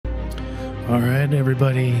All right,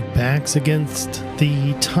 everybody, backs against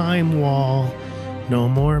the time wall. No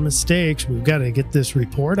more mistakes. We've got to get this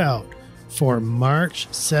report out for March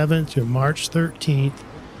 7th to March 13th.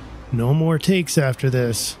 No more takes after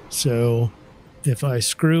this. So if I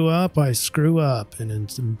screw up, I screw up, and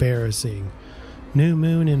it's embarrassing. New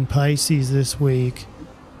moon in Pisces this week.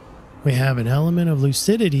 We have an element of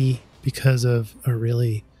lucidity because of a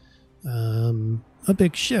really a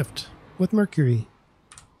big shift with Mercury.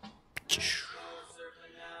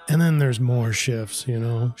 And then there's more shifts,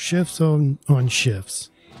 shifts on shifts.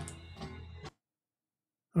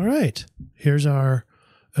 All right, here's our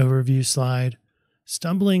overview slide.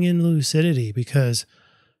 Stumbling in lucidity because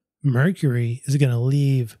Mercury is going to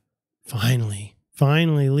leave, finally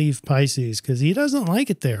leave Pisces because he doesn't like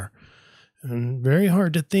it there. And very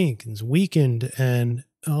hard to think. It's weakened and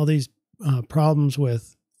all these problems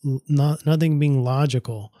with nothing being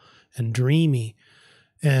logical and dreamy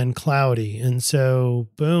and cloudy. And so,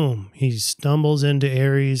 boom, he stumbles into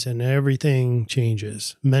Aries and everything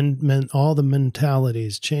changes. All the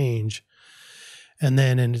mentalities change. And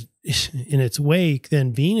then in its wake,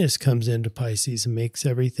 then Venus comes into Pisces and makes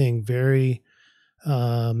everything very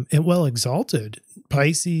exalted.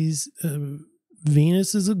 Pisces,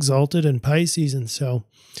 Venus is exalted in Pisces. And so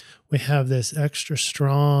we have this extra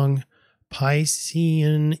strong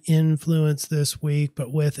Piscean influence this week,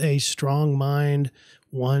 but with a strong mind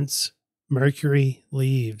once Mercury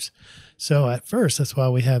leaves. So at first, that's why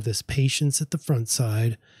we have this patience at the front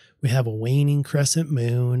side. We have a waning crescent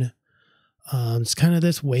moon. It's kind of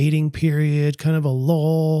this waiting period, kind of a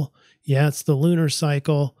lull. Yeah, it's the lunar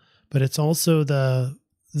cycle, but it's also the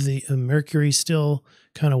Mercury still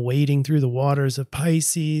kind of wading through the waters of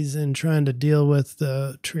Pisces and trying to deal with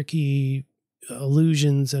the tricky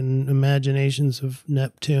illusions and imaginations of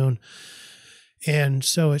Neptune. And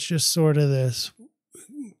so it's just sort of this,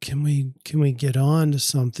 can we get on to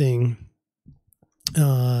something?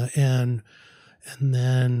 And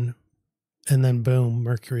then boom,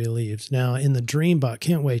 Mercury leaves. Now in the dream bot,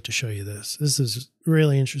 can't wait to show you this. This is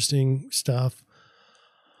really interesting stuff.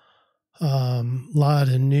 Lot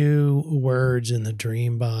of new words in the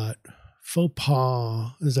dream bot. Faux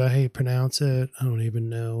pas, is that how you pronounce it? I don't even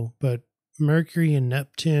know. But Mercury and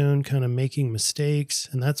Neptune kind of making mistakes.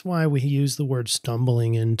 And that's why we use the word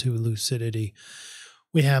stumbling into lucidity.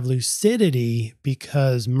 We have lucidity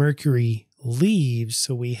because Mercury leaves.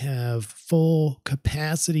 So we have full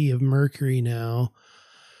capacity of Mercury now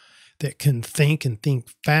that can think and think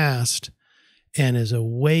fast and is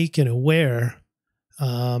awake and aware.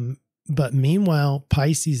 But meanwhile,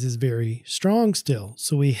 Pisces is very strong still.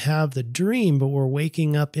 So we have the dream, but we're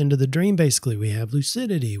waking up into the dream. Basically, we have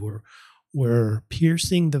lucidity. We're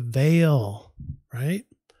piercing the veil, right?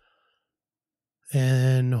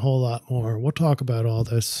 And a whole lot more. We'll talk about all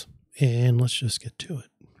this, and let's just get to it.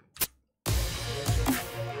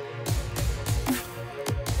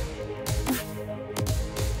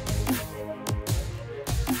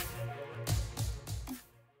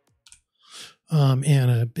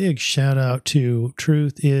 And a big shout out to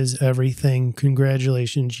Truth is Everything.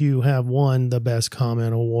 Congratulations. You have won the Best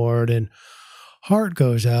Comment Award, and heart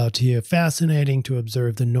goes out to you. Fascinating to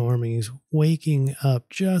observe the normies waking up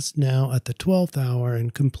just now at the 12th hour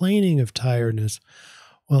and complaining of tiredness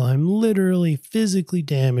while I'm literally physically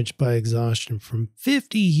damaged by exhaustion from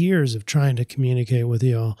 50 years of trying to communicate with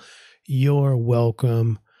y'all. You're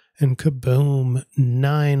welcome. And kaboom,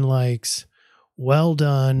 9 likes. Well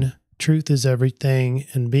done. Truth is everything.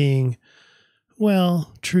 And being,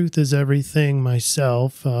 well, truth is everything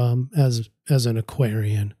myself as an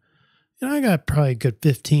Aquarian. And I got probably a good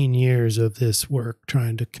 15 years of this work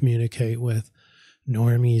trying to communicate with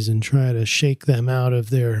normies and try to shake them out of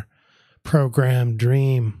their programmed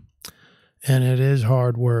dream. And it is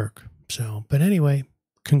hard work. So, but anyway,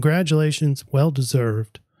 congratulations. Well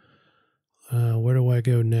deserved. Where do I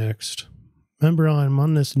go next? Remember, I'm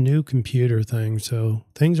on this new computer thing, so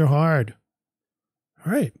things are hard.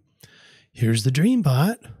 All right. Here's the dream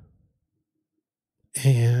bot.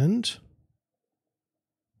 And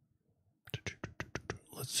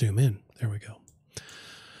let's zoom in. There we go.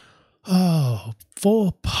 Oh,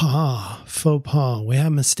 faux pas. We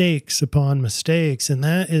have mistakes upon mistakes, and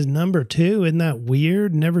that is number 2. Isn't that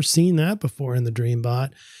weird? Never seen that before in the dream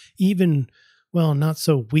bot. Even, well, not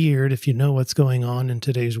so weird if you know what's going on in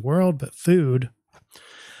today's world, but food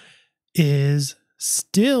is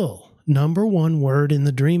still number 1 word in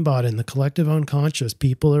the dream bot. In the collective unconscious,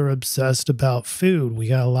 people are obsessed about food. We've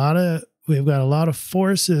got a lot of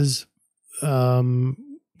forces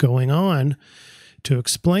going on to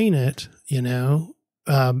explain it.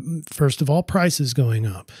 First of all, prices going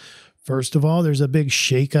up. First of all, there's a big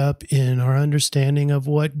shakeup in our understanding of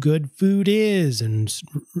what good food is, and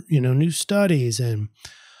new studies, and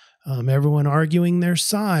everyone arguing their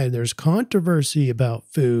side. There's controversy about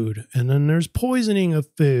food, and then there's poisoning of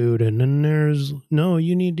food, and then there's no,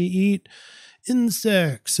 you need to eat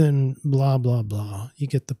insects, and blah blah blah. You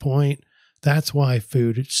get the point. That's why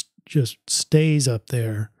food just stays up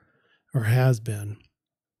there, or has been.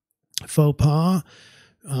 Faux pas,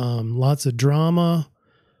 lots of drama.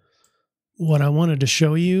 What I wanted to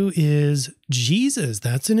show you is Jesus.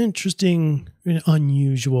 That's an interesting,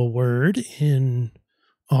 unusual word in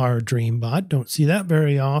our DreamBot. Don't see that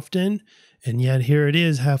very often. And yet here it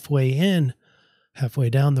is halfway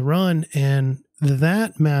down the run. And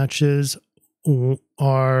that matches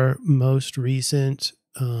our most recent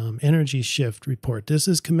energy shift report. This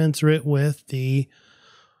is commensurate with the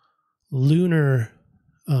lunar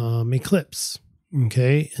eclipse.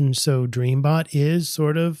 Okay. And so DreamBot is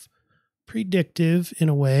sort of predictive in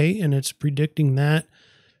a way, and it's predicting that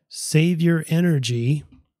savior energy,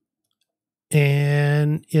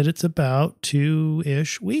 and it's about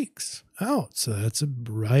 2-ish weeks out. So that's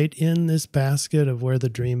right in this basket of where the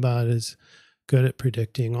DreamBot is good at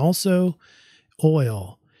predicting. Also,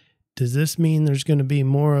 oil. Does this mean there's going to be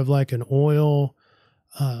more of like an oil,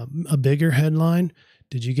 a bigger headline?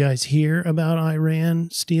 Did you guys hear about Iran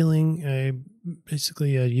stealing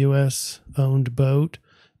basically a U.S. owned boat,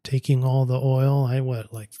 taking all the oil?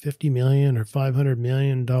 Like $50 million or $500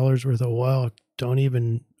 million worth of oil?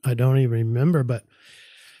 I don't even remember, but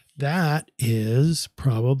that is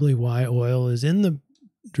probably why oil is in the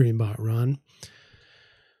DreamBot run.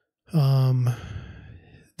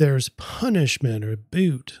 There's punishment or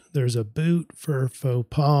boot. There's a boot for faux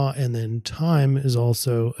pas, and then time is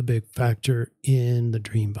also a big factor in the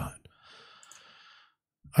DreamBot.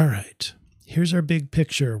 All right, here's our big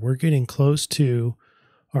picture. We're getting close to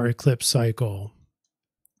our eclipse cycle.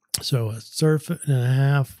 So a CIRF and a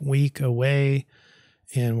half week away,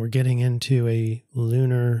 and we're getting into a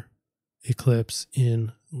lunar eclipse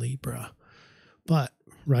in Libra. But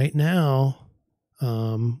right now,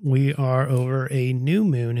 we are over a new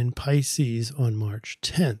moon in Pisces on March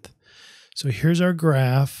 10th. So here's our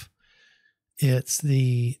graph. It's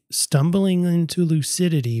the stumbling into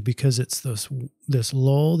lucidity because it's this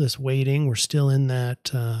lull, this waiting. We're still in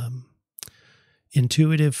that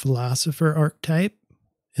intuitive philosopher archetype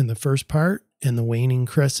in the first part, and the waning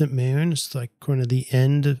crescent moon is like kind of the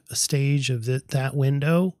end of a stage of that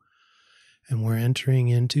window. And we're entering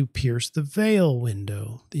into pierce the veil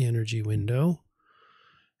window, the energy window.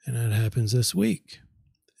 And that happens this week.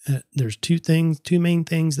 There's two main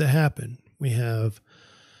things that happen. We have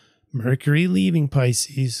Mercury leaving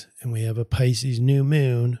Pisces, and we have a Pisces new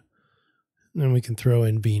moon. And we can throw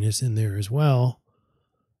in Venus in there as well.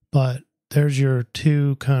 But there's your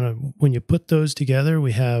two kind of, when you put those together,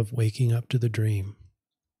 we have waking up to the dream.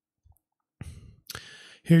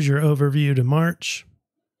 Here's your overview to March.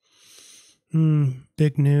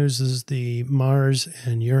 Big news is the Mars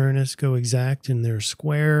and Uranus go exact in their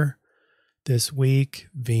square. This week,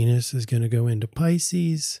 Venus is going to go into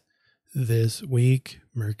Pisces. This week,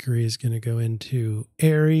 Mercury is going to go into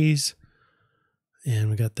Aries. And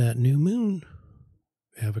we got that new moon.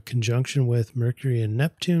 We have a conjunction with Mercury and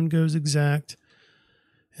Neptune goes exact.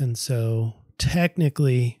 And so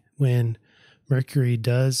technically, when Mercury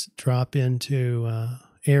does drop into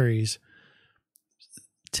Aries,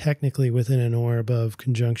 technically within an orb of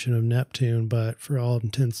conjunction of Neptune, but for all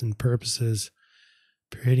intents and purposes,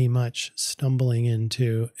 pretty much stumbling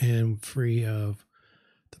into and free of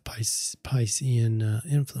the Piscean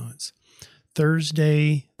influence.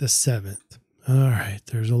 Thursday, the 7th. All right,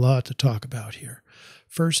 there's a lot to talk about here.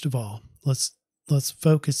 First of all, let's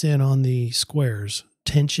focus in on the squares.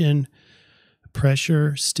 Tension,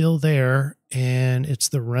 pressure, still there, and it's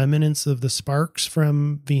the remnants of the sparks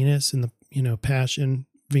from Venus and the passion,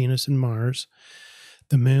 Venus and Mars.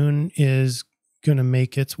 The moon is going to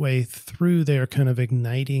make its way through there, kind of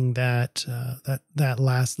igniting that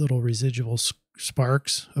last little residual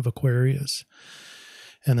sparks of Aquarius,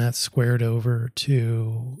 and that's squared over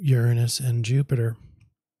to Uranus and Jupiter.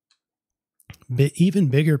 But even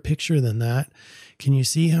bigger picture than that, can you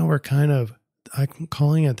see how we're I'm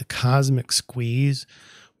calling it the cosmic squeeze?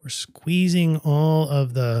 We're squeezing all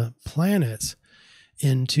of the planets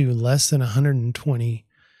into less than 120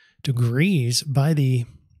 degrees by the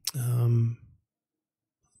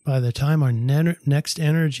time our next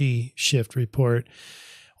energy shift report.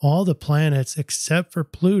 All the planets except for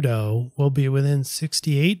Pluto will be within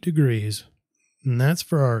 68 degrees, and that's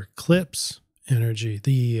for our eclipse energy,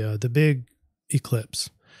 the big eclipse,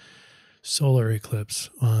 solar eclipse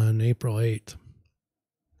on April 8th.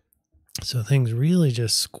 So things really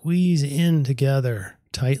just squeeze in together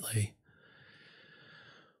tightly.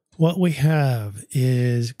 What we have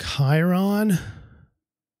is Chiron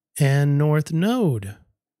and North Node.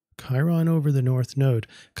 Chiron over the North Node.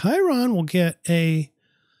 Chiron will get a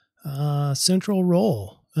central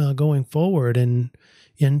role going forward and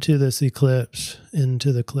into this eclipse,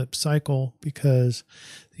 into the eclipse cycle, because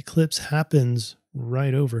the eclipse happens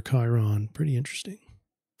right over Chiron. Pretty interesting.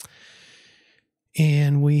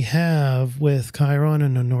 And we have, with Chiron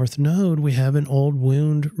and the North Node, we have an old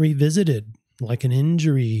wound revisited, like an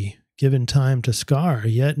injury given time to scar,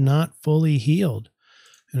 yet not fully healed.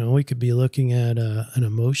 We could be looking at an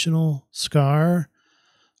emotional scar,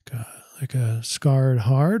 like a scarred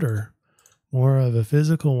heart, or more of a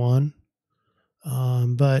physical one.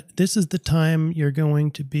 But this is the time you're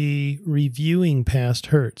going to be reviewing past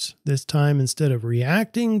hurts. This time, instead of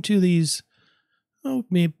reacting to these,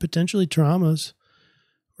 maybe potentially traumas,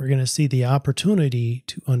 we're going to see the opportunity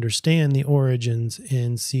to understand the origins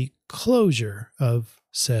and seek closure of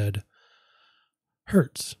said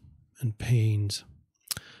hurts and pains.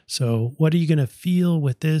 So what are you going to feel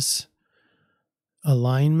with this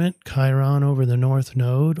alignment? Chiron over the North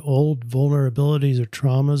Node, old vulnerabilities or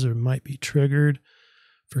traumas or might be triggered.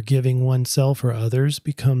 Forgiving oneself or others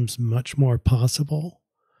becomes much more possible.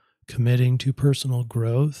 Committing to personal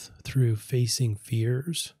growth through facing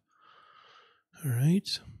fears. All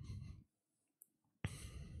right.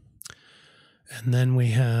 And then we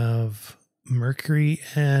have Mercury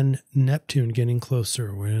and Neptune getting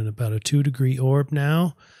closer. We're in about a 2-degree orb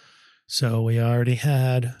now. So we already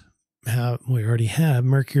have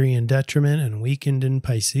Mercury in detriment and weakened in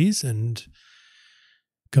Pisces, and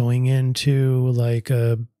going into like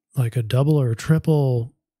a double or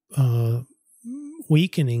triple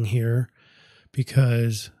weakening here,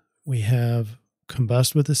 because we have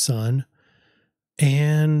combust with the sun,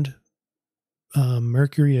 and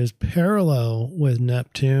Mercury is parallel with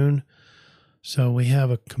Neptune. So we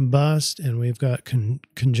have a combust, and we've got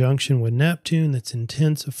conjunction with Neptune that's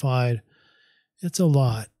intensified. It's a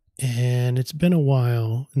lot, and it's been a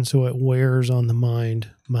while, and so it wears on the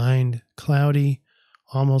mind. Mind cloudy,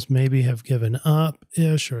 almost maybe have given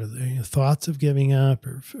up-ish, or the thoughts of giving up,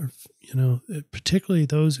 or particularly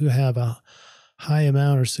those who have a high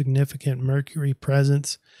amount or significant Mercury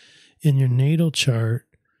presence in your natal chart.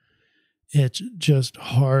 It's just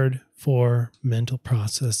hard for mental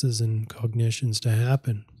processes and cognitions to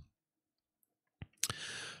happen.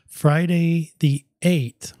 Friday the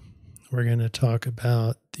 8th, we're going to talk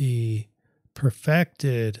about the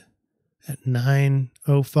perfected at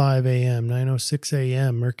 9:05 a.m., 9:06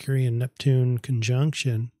 a.m., Mercury and Neptune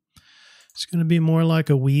conjunction. It's going to be more like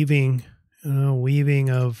a weaving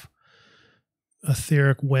of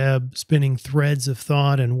etheric web, spinning threads of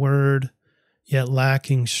thought and word, yet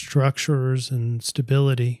lacking structures and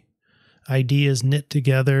stability. Ideas knit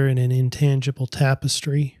together in an intangible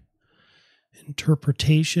tapestry.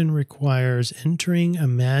 Interpretation requires entering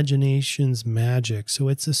imagination's magic. So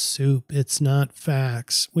it's a soup. It's not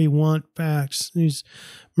facts. We want facts.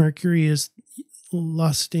 Mercury is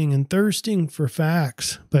lusting and thirsting for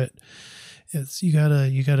facts, but you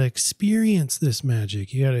gotta experience this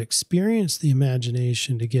magic. You gotta experience the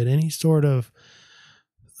imagination to get any sort of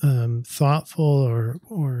thoughtful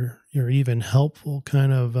or even helpful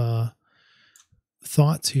kind of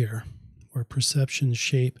thoughts here, where perceptions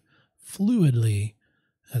shape fluidly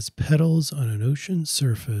as petals on an ocean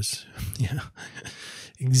surface. Yeah,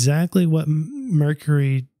 exactly what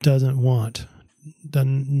Mercury doesn't want.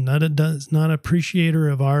 It's not an appreciator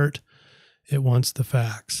of art. It wants the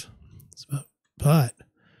facts. But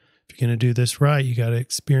if you're going to do this right, you got to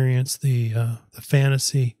experience the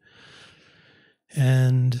fantasy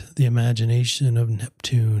and the imagination of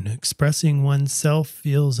Neptune. Expressing oneself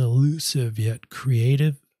feels elusive, yet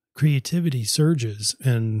creativity surges,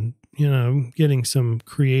 and getting some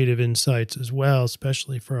creative insights as well,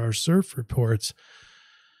 especially for our CIRF reports.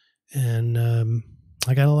 And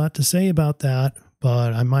I got a lot to say about that,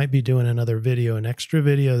 but I might be doing an extra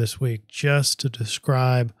video this week, just to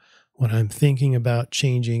describe what I'm thinking about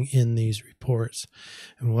changing in these reports.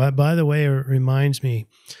 And by the way, it reminds me,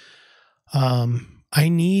 I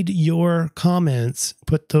need your comments.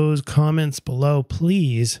 Put those comments below,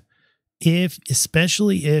 please.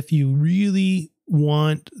 Especially if you really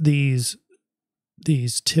want these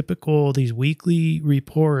weekly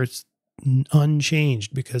reports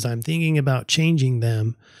unchanged, because I'm thinking about changing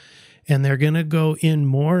them, and they're going to go in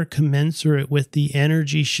more commensurate with the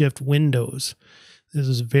energy shift windows. This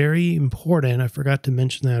is very important. I forgot to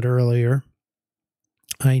mention that earlier.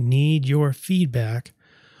 I need your feedback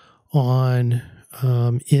on,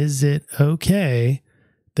 is it okay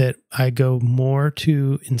that I go more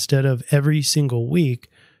to, instead of every single week,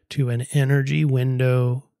 to an energy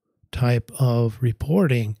window type of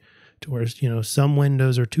reporting, to where, some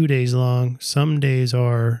windows are 2 days long, some days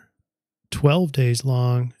are 12 days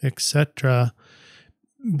long, etc.,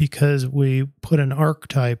 because we put an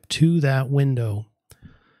archetype to that window.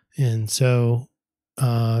 And so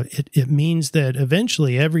it means that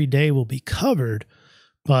eventually every day will be covered,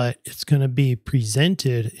 but it's going to be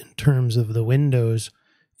presented in terms of the windows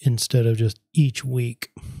instead of just each week.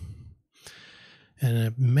 And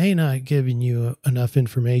it may not giving you enough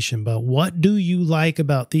information, but what do you like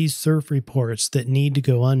about these CIRF reports that need to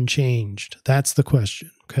go unchanged? That's the question,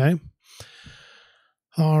 okay?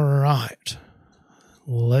 All right,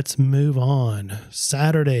 let's move on.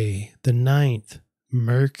 Saturday, the 9th,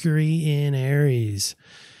 Mercury in Aries.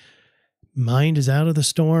 Mind is out of the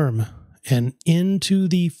storm and into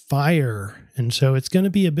the fire. And so it's going to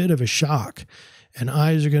be a bit of a shock, and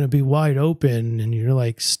eyes are going to be wide open, and you're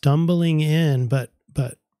like stumbling in. But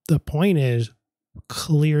the point is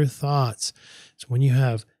clear thoughts. So when you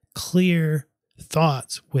have clear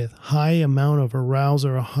thoughts with high amount of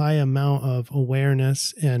arousal or a high amount of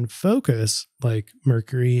awareness and focus, like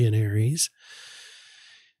Mercury in Aries,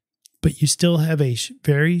 but you still have a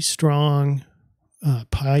very strong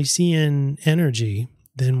Piscean energy,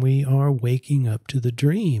 then we are waking up to the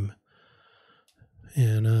dream.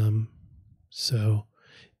 And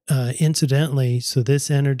incidentally, so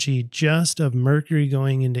this energy just of Mercury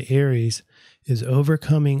going into Aries is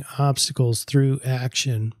overcoming obstacles through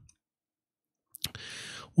action,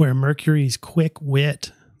 where Mercury's quick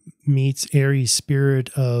wit meets Aries' spirit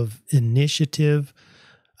of initiative.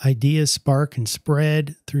 Ideas spark and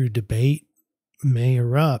spread through debate may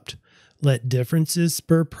erupt. Let differences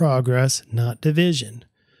spur progress, not division.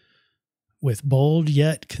 With bold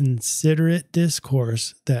yet considerate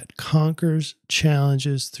discourse that conquers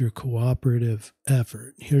challenges through cooperative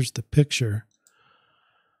effort. Here's the picture.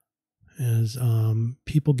 As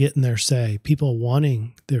people getting their say, people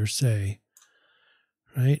wanting their say,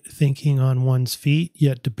 right? Thinking on one's feet,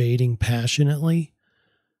 yet debating passionately.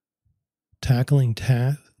 Tackling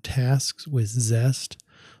tasks with zest.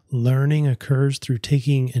 Learning occurs through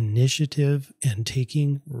taking initiative and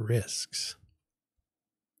taking risks.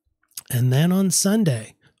 And then on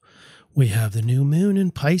Sunday, we have the new moon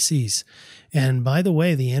in Pisces. And by the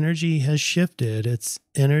way, the energy has shifted. It's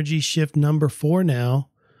energy shift number 4 now.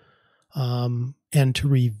 And to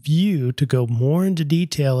review, to go more into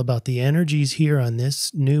detail about the energies here on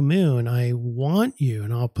this new moon, I want you,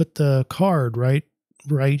 and I'll put the card right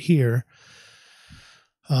here,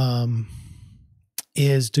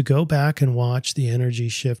 is to go back and watch the energy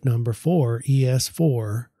shift number 4,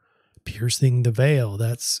 ES4, Piercing the Veil.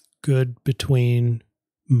 That's good between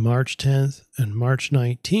March 10th and March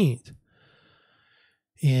 19th.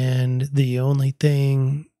 And the only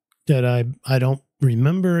thing that I don't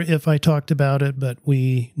remember if I talked about it, but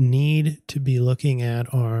we need to be looking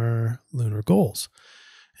at our lunar goals.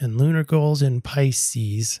 And lunar goals in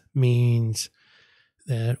Pisces means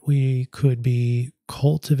that we could be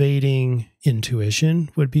cultivating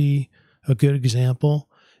intuition, would be a good example.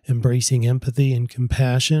 Embracing empathy and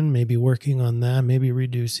compassion, maybe working on that, maybe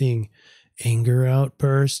reducing anger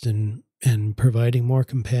outbursts and providing more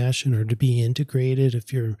compassion, or to be integrated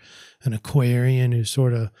if you're an Aquarian who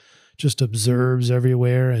sort of just observes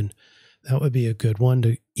everywhere. And that would be a good one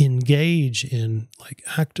to engage in, like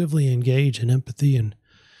actively engage in empathy and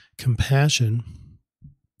compassion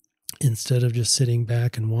instead of just sitting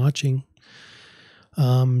back and watching.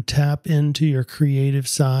 Tap into your creative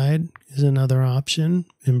side is another option.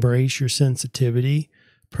 Embrace your sensitivity.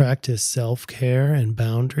 Practice self-care and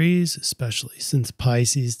boundaries, especially since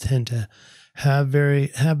Pisces tend to have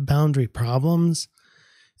boundary problems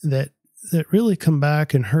that really come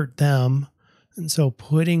back and hurt them. And so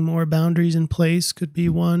putting more boundaries in place could be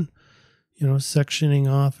one.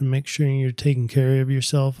 Sectioning off and make sure you're taking care of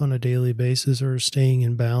yourself on a daily basis, or staying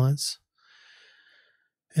in balance.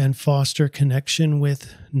 And foster connection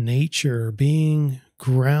with nature. Being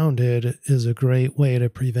grounded is a great way to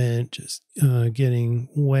prevent just getting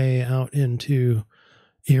way out into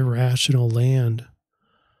irrational land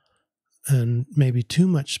and maybe too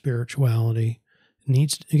much spirituality.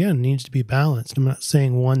 Needs to be balanced. I'm not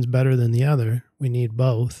saying one's better than the other. We need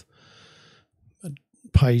both. But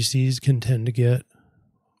Pisces can tend to get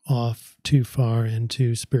off too far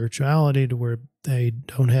into spirituality to where they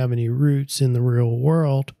don't have any roots in the real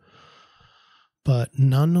world. But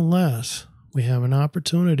nonetheless, we have an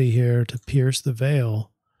opportunity here to pierce the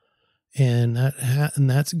veil, and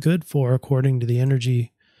that's good for, according to the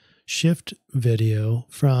energy shift video,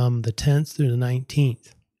 from the 10th through the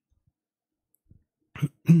 19th.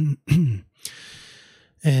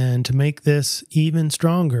 And to make this even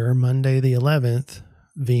stronger, Monday the 11th,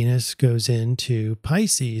 Venus goes into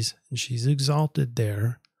Pisces, and she's exalted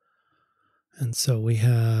there. And so we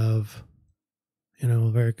have,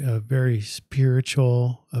 a very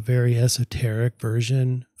spiritual, a very esoteric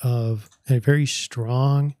version of a very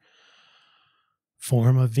strong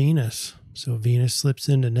form of Venus. So Venus slips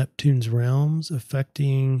into Neptune's realms,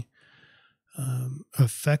 affecting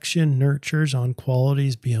affection nurtures on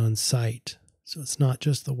qualities beyond sight. So it's not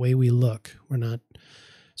just the way we look. We're not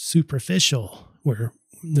superficial.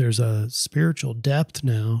 There's a spiritual depth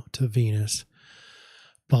now to Venus.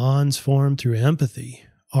 Bonds formed through empathy,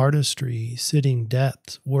 artistry, sitting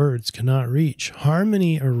depths words cannot reach.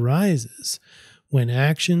 Harmony arises when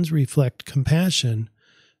actions reflect compassion,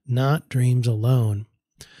 not dreams alone.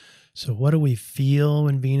 So what do we feel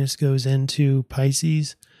when Venus goes into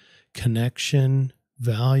Pisces? Connection,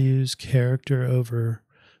 values, character over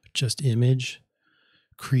just image.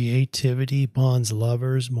 Creativity bonds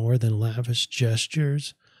lovers more than lavish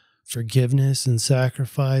gestures. Forgiveness and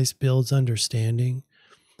sacrifice builds understanding.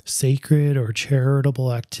 Sacred or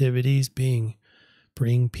charitable activities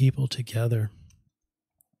bring people together.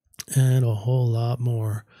 And a whole lot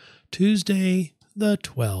more. Tuesday the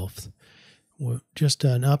 12th. Just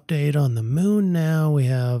an update on the moon now. We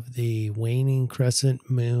have the waning crescent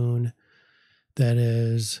moon that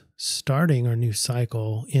is starting our new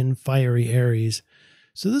cycle in fiery Aries.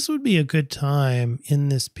 So this would be a good time in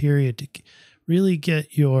this period to really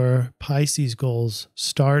get your Pisces goals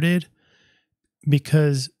started,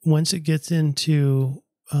 because once it gets into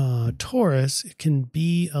Taurus, it can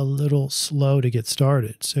be a little slow to get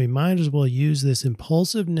started. So you might as well use this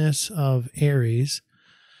impulsiveness of Aries.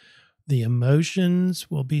 The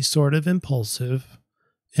emotions will be sort of impulsive,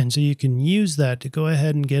 and so you can use that to go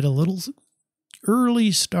ahead and get a little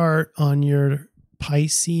early start on your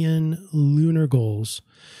Piscean lunar goals.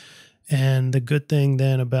 And the good thing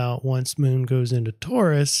then about once moon goes into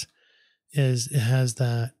Taurus is it has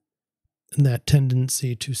that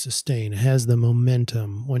tendency to sustain. It has the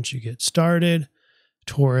momentum. Once you get started,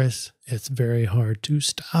 Taurus, it's very hard to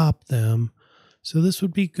stop them. So this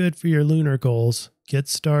would be good for your lunar goals. Get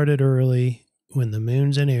started early when the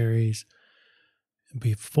moon's in Aries,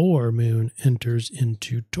 before moon enters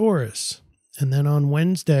into Taurus. And then on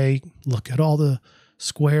Wednesday, look at all the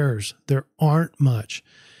squares. There aren't much.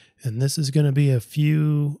 And this is going to be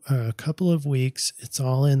a couple of weeks. It's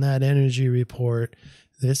all in that energy report.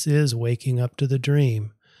 This is waking up to the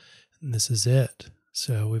dream. And this is it.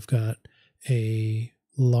 So we've got a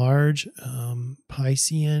large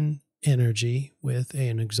Piscean energy with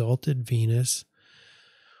an exalted Venus.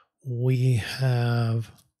 We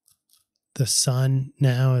have the sun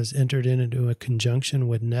now has entered into a conjunction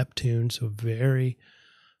with Neptune, so very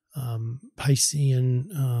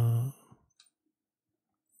Piscean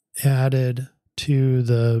added to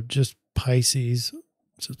the just Pisces,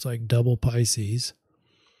 so it's like double Pisces.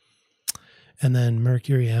 And then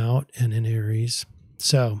Mercury out and in Aries.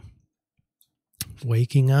 So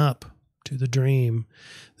waking up to the dream.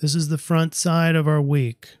 This is the front side of our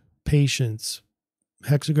week. Patience.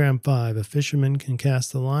 Hexagram 5. A fisherman can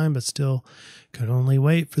cast the line, but still can only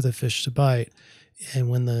wait for the fish to bite. And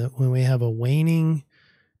when we have a waning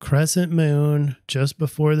crescent moon just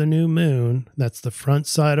before the new moon, that's the front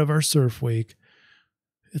side of our surf week.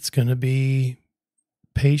 It's going to be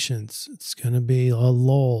patience. It's going to be a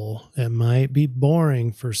lull. It might be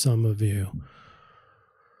boring for some of you.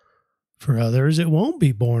 For others, it won't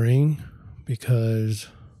be boring because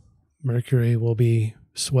Mercury will be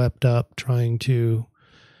swept up trying to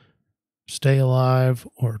stay alive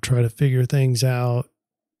or try to figure things out,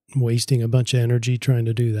 wasting a bunch of energy trying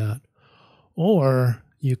to do that. Or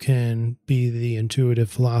you can be the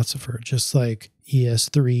intuitive philosopher, just like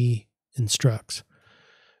ES3 instructs.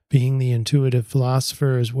 Being the intuitive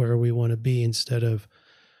philosopher is where we want to be instead of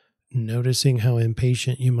noticing how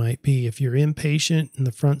impatient you might be. If you're impatient in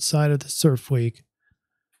the front side of the surf week,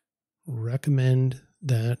 recommend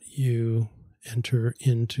that you enter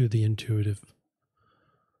into the intuitive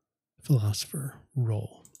philosopher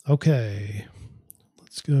role. Okay,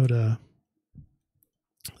 let's go to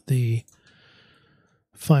the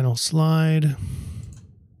final slide.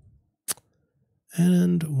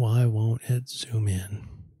 And why won't it zoom in?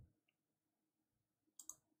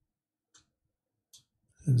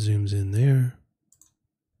 It zooms in there.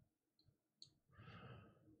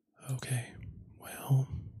 Okay, well,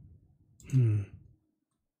 you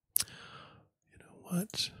know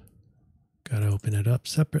what? Got to open it up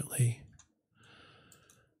separately.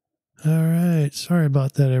 All right, sorry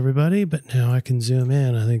about that, everybody, but now I can zoom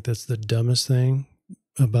in. I think that's the dumbest thing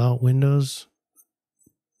about Windows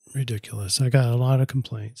Ridiculous. I got a lot of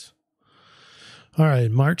complaints. All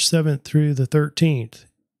right, March 7th through the 13th.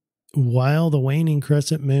 While the waning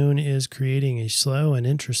crescent moon is creating a slow and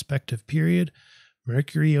introspective period,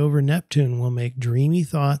 Mercury over Neptune will make dreamy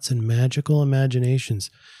thoughts and magical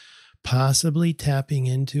imaginations, possibly tapping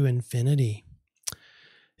into infinity.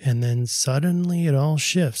 And then suddenly it all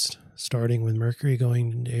shifts, starting with Mercury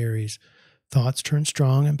going into Aries. Thoughts turn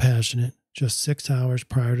strong and passionate just 6 hours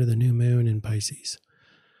prior to the new moon in Pisces.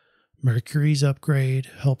 Mercury's upgrade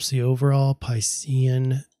helps the overall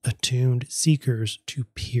Piscean attuned seekers to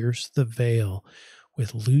pierce the veil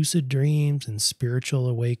with lucid dreams and spiritual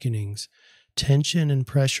awakenings. Tension and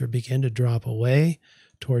pressure begin to drop away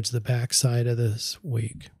towards the backside of this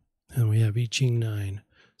week. And we have I-Ching 9,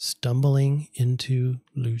 stumbling into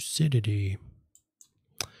lucidity.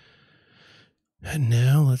 And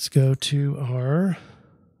now let's go to our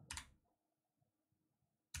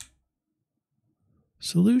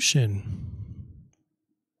solution.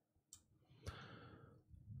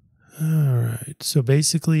 All right. So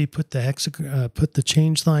basically, put the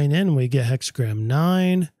change line in, we get hexagram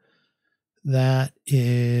 9. That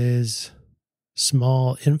is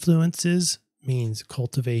small influences, means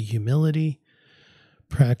cultivate humility,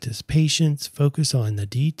 practice patience, focus on the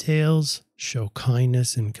details, show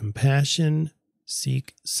kindness and compassion,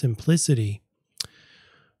 seek simplicity.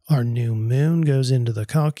 Our new moon goes into the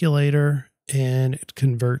calculator and it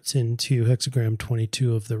converts into hexagram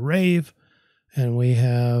 22 of the rave, and we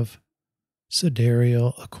have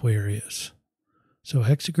Sidereal Aquarius. So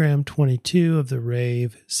hexagram 22 of the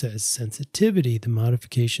rave says sensitivity, the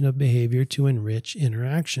modification of behavior to enrich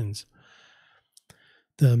interactions.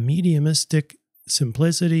 The mediumistic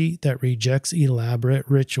simplicity that rejects elaborate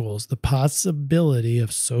rituals, the possibility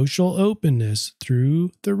of social openness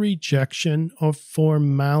through the rejection of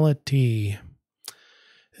formality.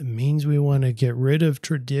 It means we want to get rid of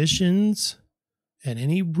traditions and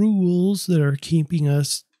any rules that are keeping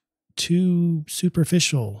us too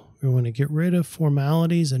superficial. We want to get rid of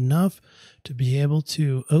formalities enough to be able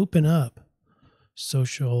to open up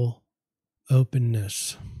social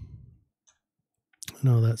openness. I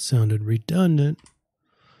know that sounded redundant,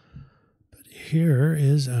 but here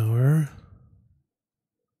is our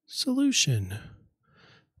solution.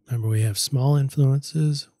 Remember, we have small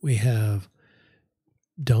influences. We have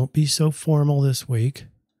don't be so formal this week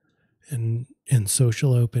and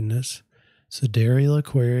social openness. Sidereal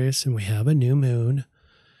Aquarius, and we have a new moon.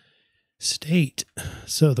 State.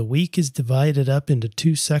 So the week is divided up into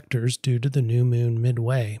 2 sectors due to the new moon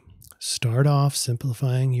midway. Start off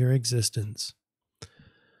simplifying your existence.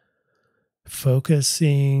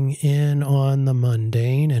 Focusing in on the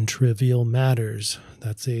mundane and trivial matters.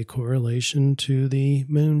 That's a correlation to the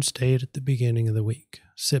moon state at the beginning of the week.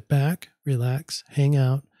 Sit back, relax, hang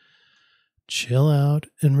out, chill out,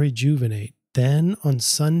 and rejuvenate. Then on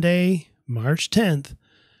Sunday, March 10th,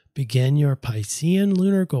 begin your Piscean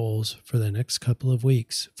lunar goals for the next couple of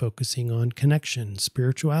weeks, focusing on connection,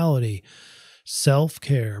 spirituality,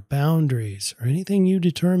 self-care, boundaries, or anything you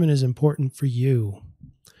determine is important for you.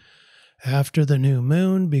 After the new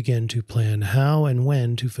moon, begin to plan how and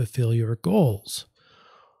when to fulfill your goals.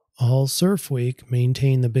 All CIRF week,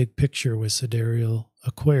 maintain the big picture with Sidereal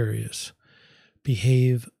Aquarius.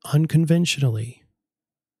 Behave unconventionally,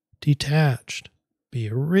 detached, be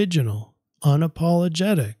original,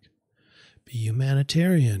 unapologetic, be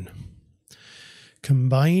humanitarian.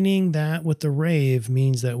 Combining that with the rave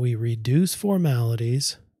means that we reduce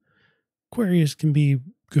formalities. Aquarius can be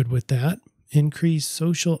good with that. Increase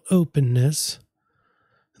social openness.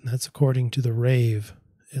 And that's according to the rave.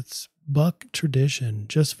 It's buck tradition.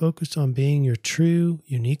 Just focus on being your true,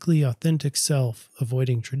 uniquely authentic self,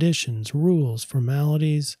 avoiding traditions, rules,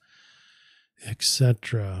 formalities,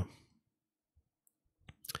 etc.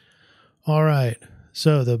 All right.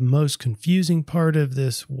 So the most confusing part of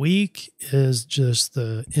this week is just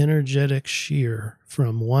the energetic shear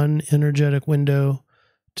from one energetic window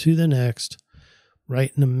to the next.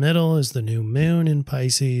 Right in the middle is the new moon in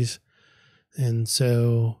Pisces. And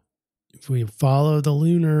so if we follow the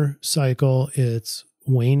lunar cycle, it's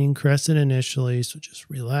waning crescent initially. So just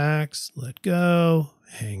relax, let go,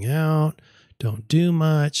 hang out, don't do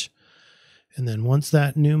much. And then once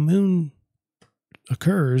that new moon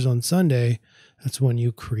occurs on Sunday, that's when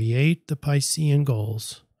you create the Piscean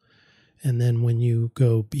goals. And then when you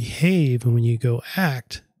go behave and when you go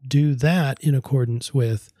act, do that in accordance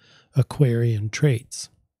with Aquarian traits.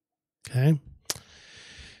 Okay.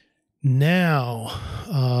 Now,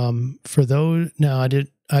 I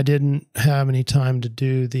didn't have any time to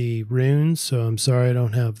do the runes, so I'm sorry I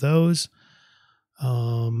don't have those.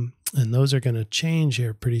 And those are going to change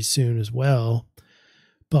here pretty soon as well.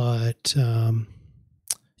 But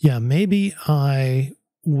yeah, maybe I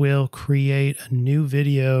will create a new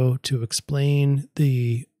video to explain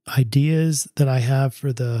the ideas that I have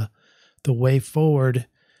for the way forward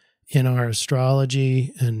in our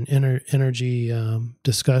astrology and energy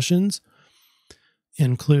discussions,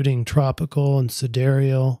 including tropical and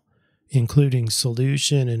sidereal, including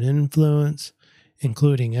solution and influence,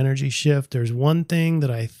 including energy shift. There's one thing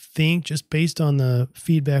that I think, just based on the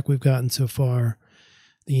feedback we've gotten so far,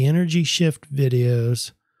 the energy shift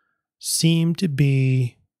videos seem to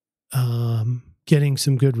be getting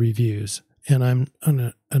some good reviews. And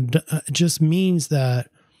it just means that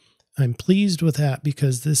I'm pleased with that,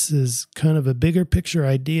 because this is kind of a bigger picture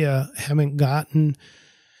idea. I haven't gotten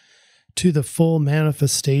to the full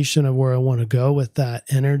manifestation of where I want to go with that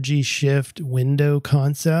energy shift window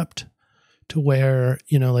concept, to where,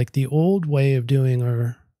 like the old way of doing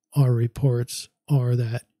our reports are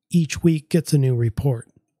that each week gets a new report.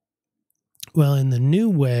 Well, in the new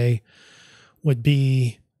way would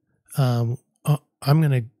be, I'm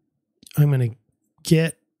going to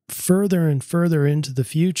get further and further into the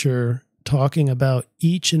future, talking about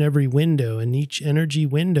each and every window, and each energy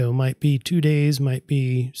window might be 2 days, might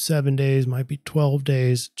be 7 days, might be 12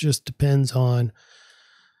 days, just depends on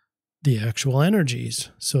the actual energies.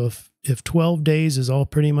 So if 12 days is all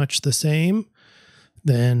pretty much the same,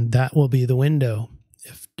 then that will be the window.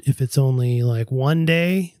 If it's only like 1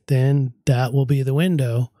 day, then that will be the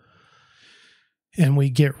window. And we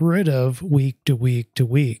get rid of week to week to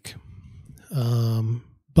week.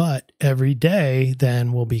 But every day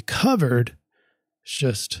then will be covered. It's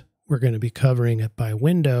just we're going to be covering it by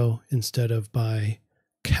window instead of by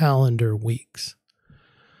calendar weeks.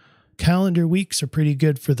 Calendar weeks are pretty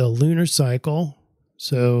good for the lunar cycle.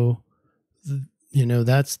 So,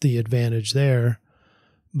 that's the advantage there.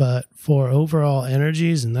 But for overall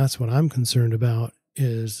energies, and that's what I'm concerned about,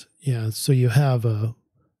 is, so you have a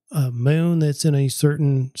moon that's in a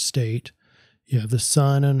certain state. You have the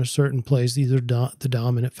sun in a certain place. These are the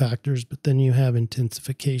dominant factors. But then you have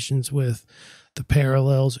intensifications with the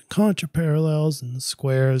parallels and contraparallels and the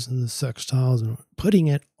squares and the sextiles. And putting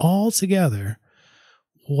it all together,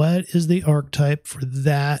 what is the archetype for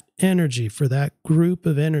that energy, for that group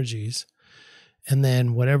of energies? And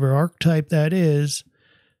then whatever archetype that is,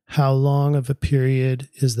 how long of a period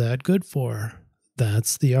is that good for?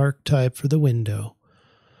 That's the archetype for the window.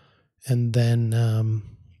 And then,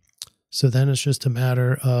 so then it's just a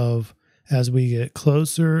matter of, as we get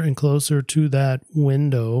closer and closer to that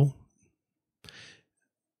window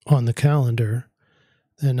on the calendar,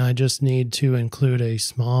 then I just need to include a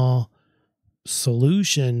small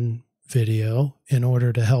solution video in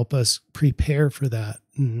order to help us prepare for that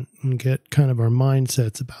and get kind of our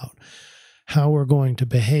mindsets about how we're going to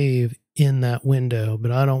behave in that window.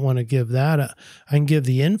 But I don't want to give that I can give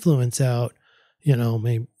the influence out,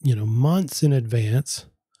 maybe, months in advance.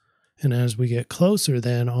 And as we get closer,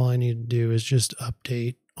 then all I need to do is just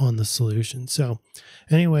update on the solution. So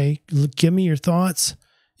anyway, give me your thoughts.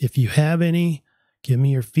 If you have any, give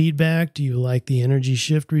me your feedback. Do you like the energy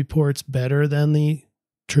shift reports better than the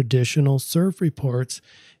traditional CIRF reports?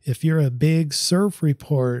 If you're a big CIRF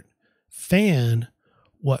report fan,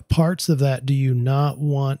 what parts of that do you not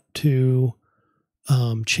want to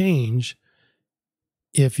change?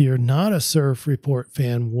 If you're not a CIRF report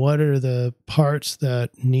fan, what are the parts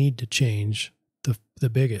that need to change the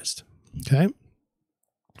biggest? Okay.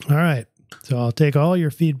 All right. So I'll take all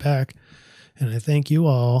your feedback, and I thank you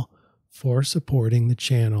all for supporting the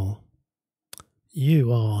channel.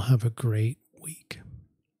 You all have a great week.